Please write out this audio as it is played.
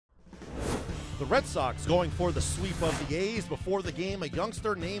The Red Sox going for the sweep of the A's. Before the game, a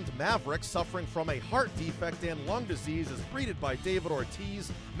youngster named Maverick, suffering from a heart defect and lung disease, is greeted by David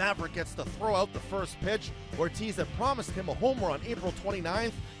Ortiz. Maverick gets to throw out the first pitch. Ortiz had promised him a homer on April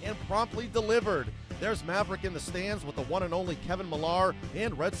 29th and promptly delivered. There's Maverick in the stands with the one and only Kevin Millar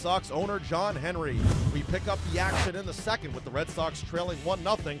and Red Sox owner John Henry. We pick up the action in the second with the Red Sox trailing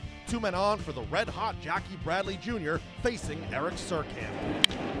 1-0. 2 men on for the red-hot Jackie Bradley Jr. facing Eric Surkamp.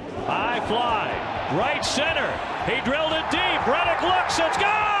 High fly, right center. He drilled it deep. Reddick looks, it's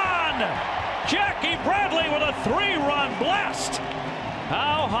gone! Jackie Bradley with a 3-run blast.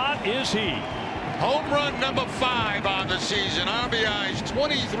 How hot is he? Home run number 5 on the season. RBIs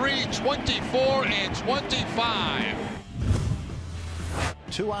 23, 24, and 25.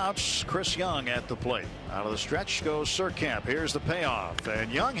 2 outs, Chris Young at the plate. Out of the stretch goes Surkamp. Here's the payoff.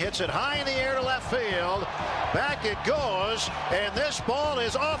 And Young hits it high in the air to left field. Back it goes. And this ball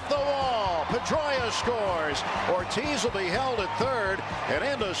is off the wall. Pedroia scores. Ortiz will be held at third. And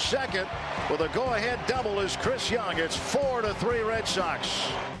into second with a go-ahead double is Chris Young. It's 4-3 Red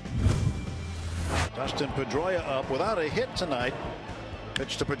Sox. Dustin Pedroia up without a hit tonight.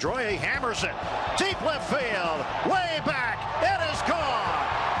 Pitch to Pedroia, he hammers it. Deep left field, way back, it is gone.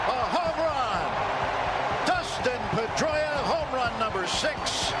 A home run. Dustin Pedroia, home run number 6.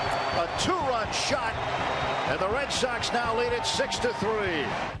 A 2-run shot, and the Red Sox now lead it 6-3.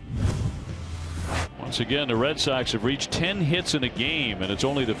 Once again, the Red Sox have reached 10 hits in a game, and it's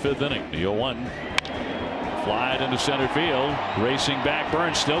only the 5th inning. The 0-1. Fly it into center field. Racing back,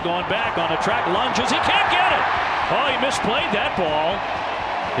 Burns still going back on the track. Lunges, he can't get it. Oh, he misplayed that ball.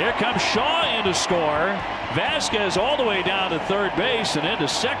 Here comes Shaw in to score. Vasquez all the way down to third base and into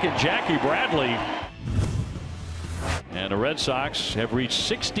second, Jackie Bradley. And the Red Sox have reached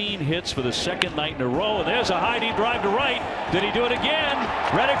 16 hits for the second night in a row. And there's a high deep drive to right. Did he do it again?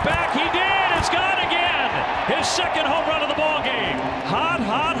 Reddick back, he did. It's gone again. His second home run of the ball game. Hot,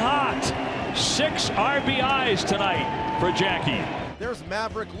 hot, hot. 6 RBIs tonight for Jackie. There's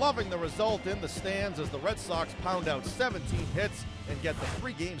Maverick loving the result in the stands as the Red Sox pound out 17 hits and get the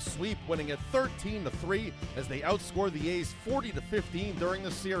 3-game sweep, winning it 13-3 as they outscore the A's 40-15 during the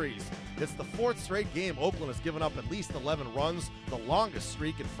series. It's the 4th straight game Oakland has given up at least 11 runs, the longest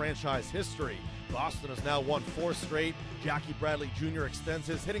streak in franchise history. Boston has now won 4 straight. Jackie Bradley Jr. extends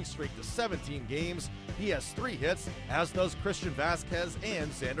his hitting streak to 17 games. He has 3 hits, as does Christian Vasquez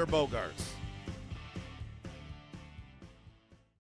and Xander Bogaerts.